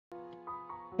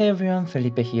Hey everyone,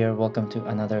 Felipe here. Welcome to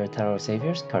another Tarot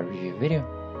Saviors card review video.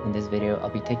 In this video,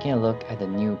 I'll be taking a look at the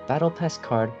new Battle Pass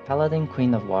card, Paladin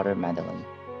Queen of Water Madeleine.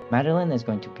 Madeleine is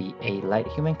going to be a light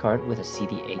human card with a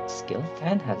CD8 skill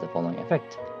and has the following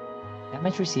effect.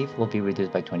 Damage received will be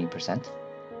reduced by 20%.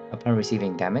 Upon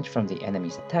receiving damage from the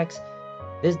enemy's attacks,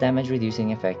 this damage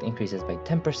reducing effect increases by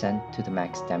 10% to the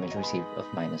max damage received of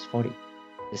 -40.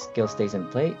 This skill stays in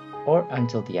play or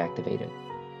until deactivated.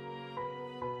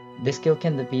 This skill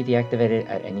can be deactivated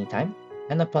at any time,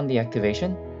 and upon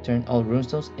deactivation, turn all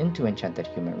runestones into enchanted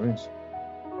human runes.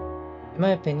 In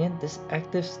my opinion, this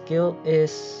active skill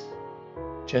is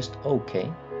just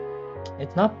okay.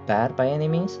 It's not bad by any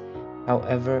means,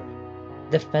 however,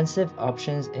 defensive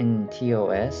options in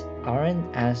TOS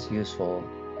aren't as useful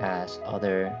as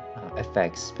other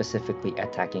effects, specifically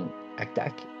attack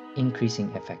increasing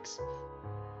effects.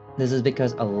 This is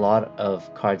because a lot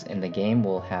of cards in the game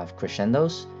will have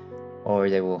crescendos,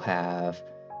 or they will have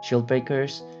shield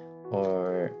breakers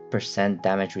or percent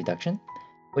damage reduction,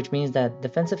 which means that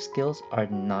defensive skills are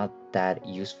not that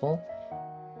useful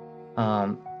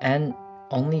and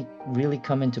only really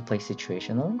come into play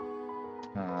situationally,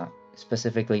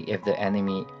 specifically if the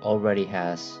enemy already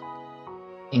has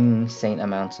insane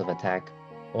amounts of attack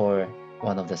or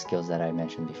one of the skills that I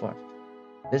mentioned before.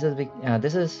 This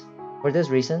is for this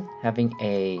reason, having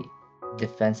a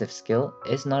defensive skill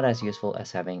is not as useful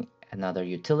as having another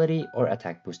utility or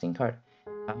attack boosting card.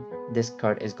 This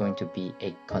card is going to be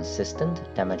a consistent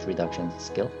damage reduction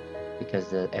skill because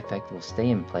the effect will stay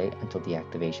in play until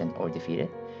deactivation or defeated,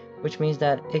 which means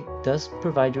that it does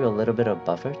provide you a little bit of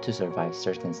buffer to survive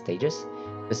certain stages,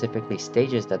 specifically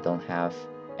stages that don't have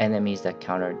enemies that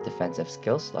counter defensive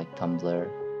skills like Tumbler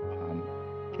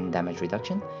and damage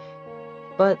reduction.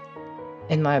 But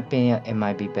in my opinion, it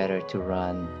might be better to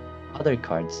run other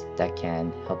cards that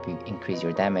can help you increase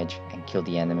your damage and kill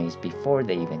the enemies before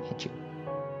they even hit you.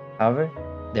 However,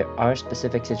 there are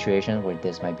specific situations where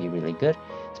this might be really good,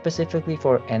 specifically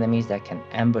for enemies that can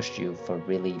ambush you for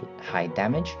really high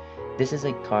damage. This is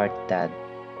a card that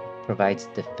provides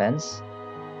defense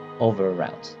over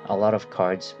rounds. A lot of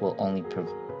cards will only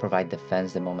provide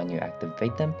defense the moment you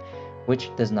activate them, which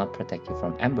does not protect you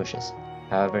from ambushes.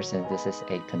 However, since this is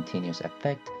a continuous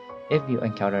effect, if you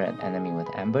encounter an enemy with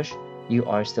ambush, you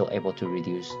are still able to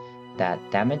reduce that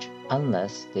damage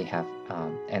unless they have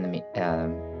enemy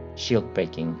shield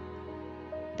breaking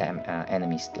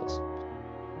enemy skills.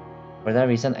 For that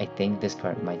reason, I think this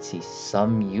card might see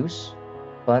some use,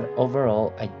 but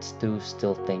overall, I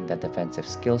still think that defensive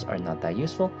skills are not that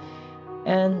useful,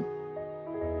 and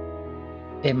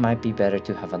it might be better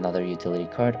to have another utility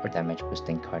card or damage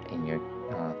boosting card in your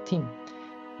team.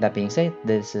 That being said,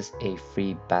 this is a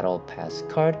free battle pass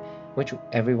card, which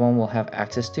everyone will have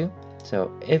access to. So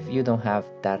if you don't have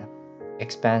that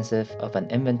expansive of an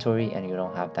inventory and you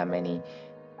don't have that many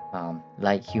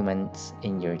light humans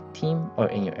in your team or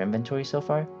in your inventory so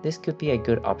far, this could be a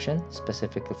good option,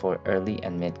 specifically for early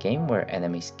and mid game where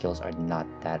enemy skills are not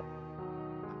that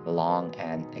long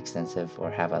and extensive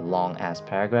or have a long ass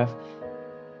paragraph.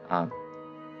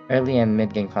 Early and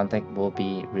mid game content will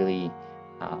be really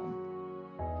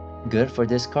good for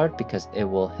this card because it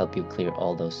will help you clear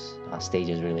all those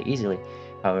stages really easily.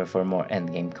 However, for more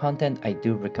end game content, I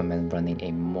do recommend running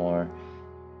a more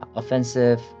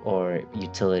offensive or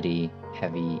utility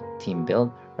heavy team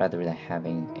build rather than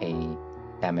having a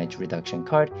damage reduction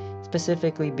card,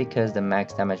 specifically because the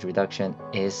max damage reduction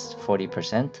is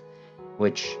 40%,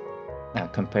 which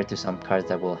compared to some cards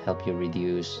that will help you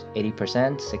reduce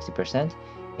 80%, 60%,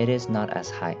 it is not as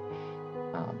high.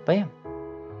 But yeah,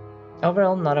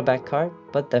 overall, not a bad card,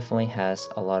 but definitely has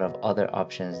a lot of other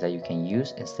options that you can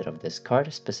use instead of this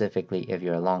card, specifically if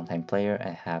you're a long-time player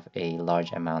and have a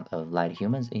large amount of light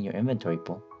humans in your inventory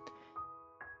pool.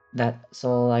 That's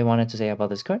all I wanted to say about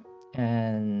this card.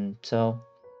 And so,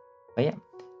 but yeah,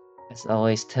 as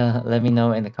always, let me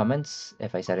know in the comments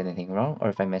if I said anything wrong or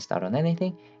if I missed out on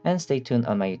anything, and stay tuned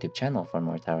on my YouTube channel for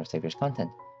more Tarot Saviors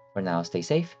content. For now, stay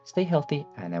safe, stay healthy,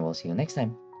 and I will see you next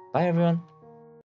time. Bye everyone!